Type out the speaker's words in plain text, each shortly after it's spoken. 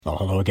Well,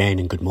 hello again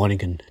and good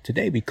morning, and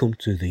today we come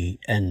to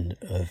the end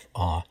of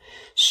our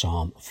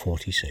Psalm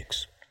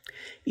 46.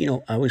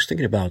 I was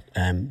thinking about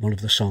one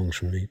of the songs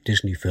from the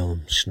Disney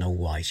film Snow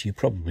White. You're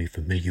probably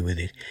familiar with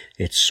it.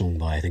 It's sung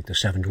by, I think, the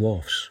Seven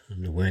Dwarfs,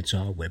 and the words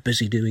are, "We're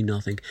busy doing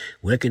nothing,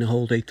 working a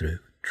whole day through,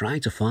 trying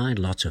to find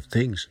lots of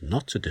things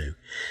not to do.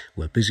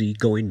 We're busy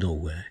going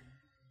nowhere.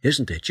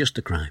 Isn't it just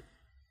a crime?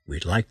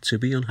 We'd like to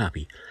be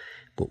unhappy,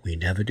 but we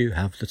never do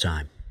have the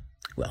time."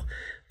 Well,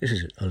 this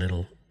is a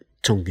little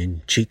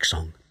tongue-in-cheek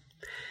song,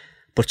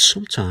 but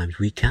sometimes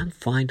we can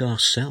find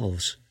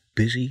ourselves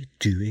busy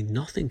doing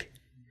nothing,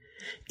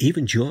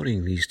 even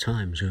during these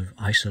times of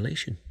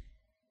isolation.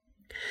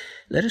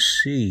 Let us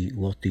see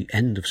what the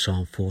end of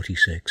Psalm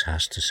 46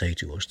 has to say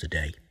to us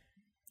today.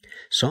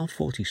 Psalm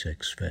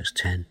 46, verse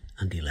 10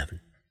 and 11.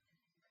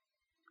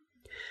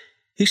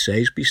 He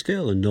says, "Be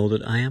still and know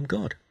that I am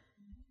God.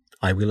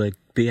 I will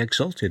be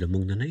exalted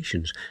among the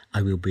nations.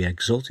 I will be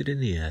exalted in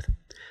the earth.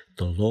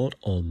 The Lord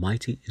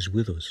Almighty is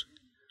with us.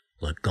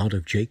 The God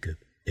of Jacob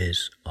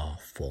is our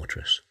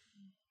fortress."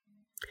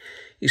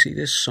 You see,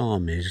 this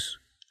psalm is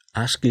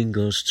asking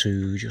us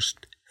to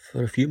just,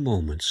 for a few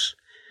moments,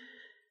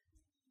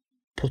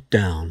 put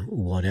down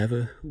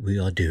whatever we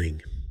are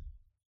doing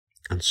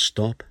and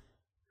stop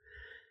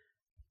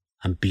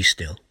and be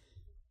still.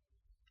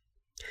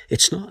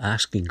 It's not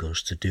asking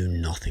us to do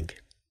nothing.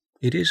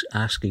 It is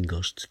asking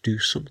us to do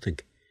something.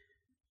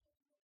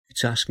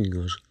 It's asking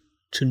us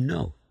to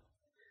know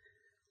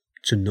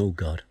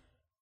God.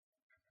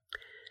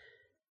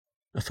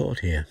 A thought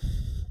here: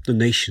 the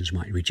nations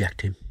might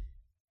reject him,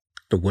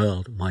 the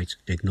world might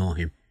ignore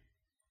him,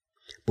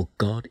 but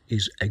God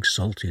is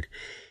exalted.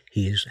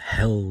 He is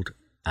held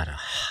at a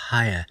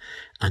higher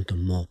and a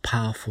more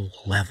powerful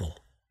level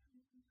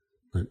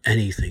than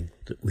anything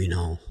that we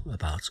know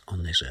about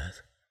on this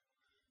earth.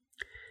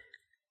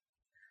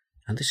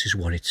 And this is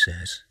what it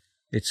says.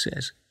 It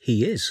says,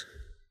 He is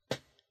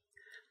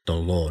the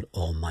Lord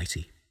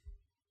Almighty.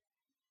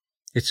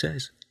 It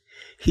says,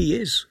 He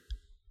is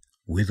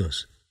with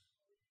us.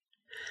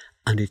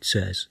 And it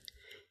says,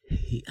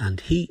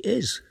 He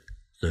is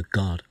the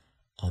God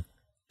of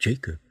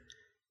Jacob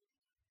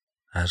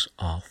as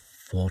our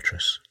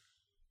fortress.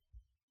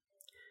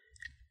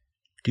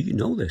 Do you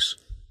know this?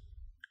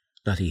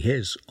 That He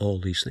is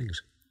all these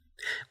things?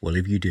 Well,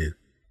 if you do,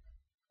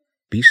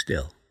 be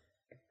still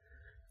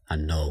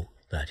and know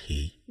that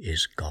He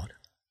is God.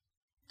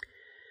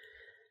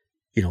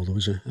 There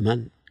was a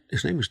man,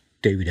 his name was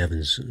David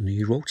Evans, and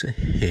he wrote a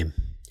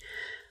hymn.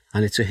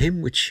 And it's a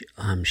hymn which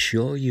I'm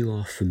sure you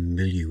are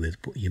familiar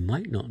with, but you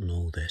might not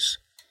know this.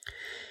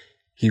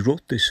 He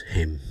wrote this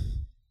hymn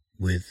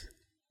with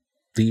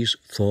these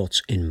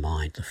thoughts in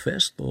mind. The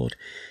first thought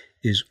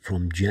is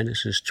from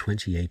Genesis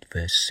 28,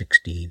 verse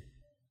 16.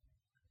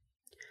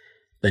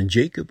 "Then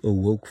Jacob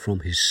awoke from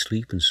his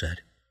sleep and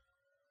said,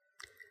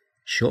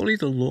 'Surely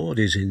the Lord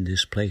is in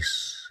this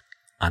place,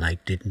 and I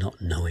did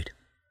not know it.'"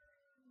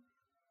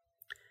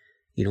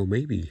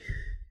 Maybe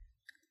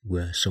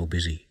we're so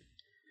busy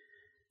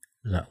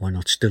that we're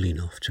not still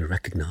enough to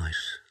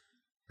recognize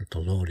that the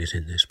Lord is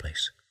in this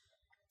place.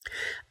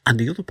 And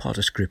the other part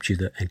of Scripture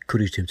that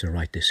encouraged him to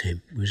write this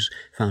hymn was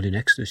found in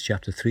Exodus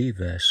chapter 3,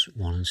 verse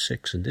 1 and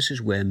 6. And this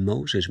is where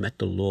Moses met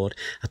the Lord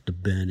at the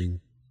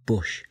burning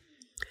bush.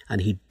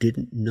 And he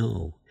didn't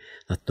know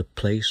that the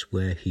place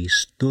where he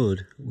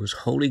stood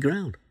was holy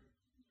ground.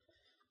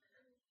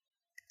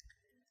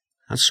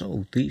 And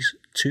so these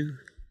two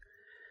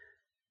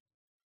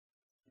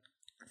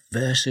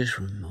verses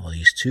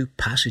these two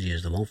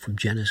passages, the one from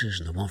Genesis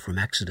and the one from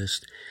Exodus,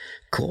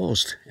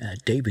 caused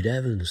David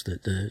Evans,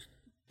 the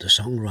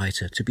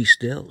songwriter, to be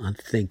still and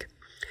think.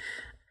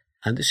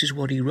 And this is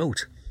what he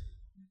wrote.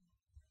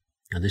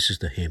 And this is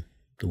the hymn,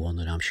 the one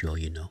that I'm sure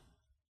you know.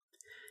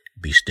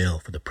 "Be still,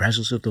 for the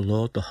presence of the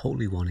Lord, the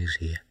Holy One, is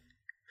here.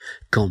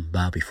 Come,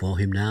 bow before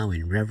him now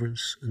in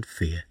reverence and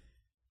fear.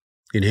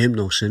 In him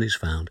no sin is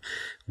found.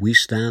 We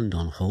stand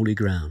on holy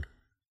ground.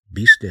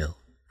 Be still,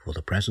 for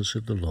the presence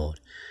of the Lord,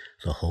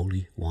 the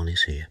Holy One,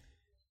 is here.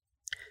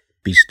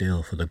 Be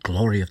still, for the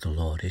glory of the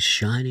Lord is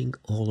shining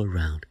all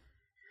around.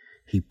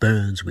 He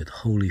burns with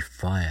holy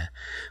fire.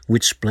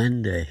 With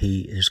splendor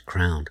he is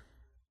crowned.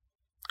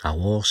 How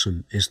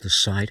awesome is the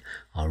sight,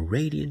 our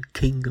radiant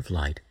King of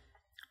light.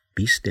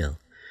 Be still,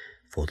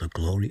 for the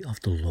glory of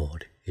the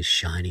Lord is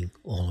shining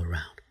all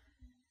around.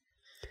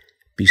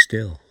 Be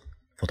still,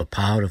 for the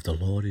power of the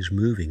Lord is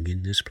moving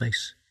in this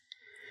place.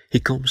 He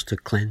comes to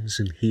cleanse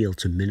and heal,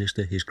 to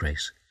minister his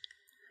grace.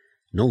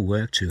 No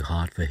work too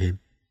hard for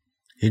him.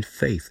 In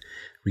faith,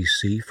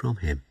 receive from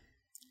him.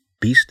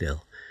 Be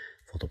still,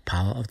 for the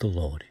power of the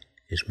Lord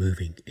is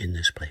moving in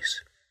this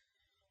place."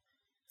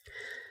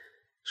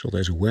 So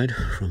there's a word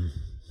from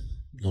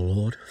the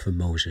Lord for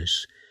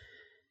Moses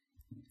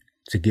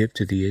to give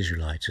to the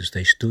Israelites as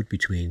they stood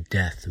between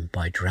death and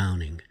by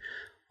drowning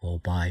or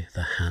by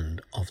the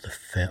hand of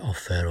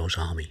Pharaoh's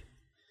army.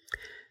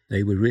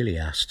 They were really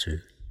asked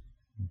to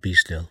be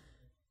still.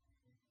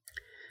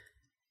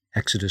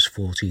 Exodus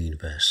 14,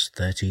 verse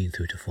 13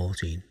 through to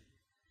 14.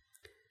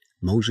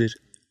 Moses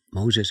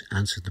Moses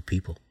answered the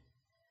people,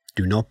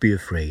 "Do not be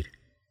afraid.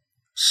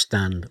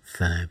 Stand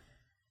firm,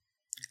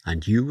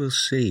 and you will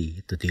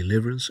see the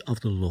deliverance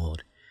of the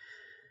Lord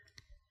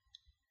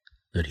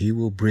that he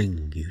will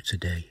bring you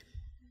today.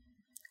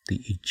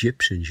 The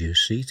Egyptians you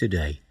see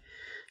today,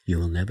 you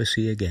will never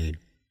see again.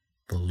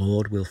 The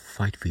Lord will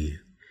fight for you.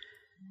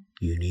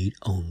 You need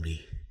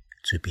only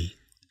to be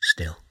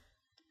still."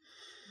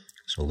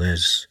 So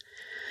there's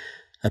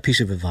a piece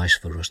of advice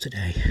for us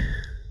today.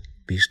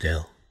 Be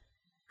still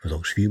for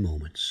those few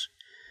moments.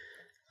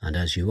 And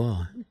as you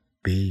are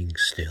being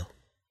still,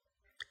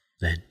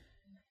 then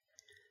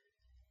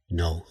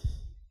know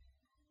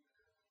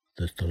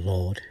that the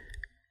Lord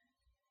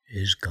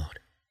is God,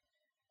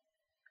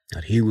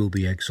 that he will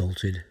be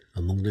exalted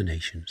among the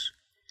nations.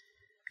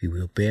 He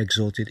will be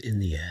exalted in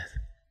the earth.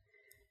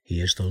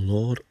 He is the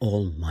Lord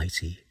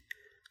Almighty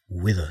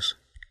with us,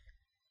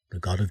 the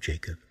God of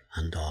Jacob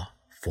and our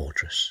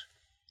fortress.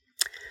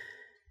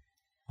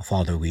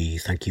 Father, we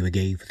thank you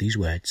again for these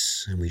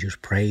words, and we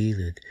just pray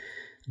that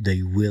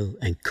they will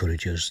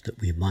encourage us, that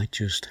we might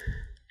just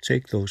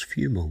take those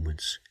few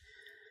moments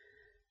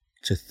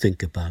to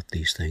think about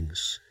these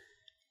things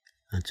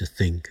and to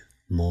think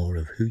more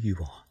of who you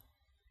are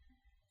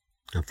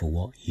and for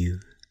what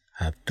you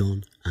have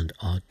done and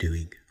are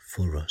doing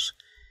for us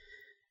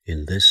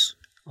in this,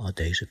 our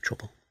days of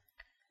trouble.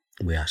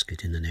 We ask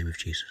it in the name of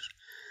Jesus.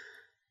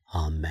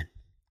 Amen.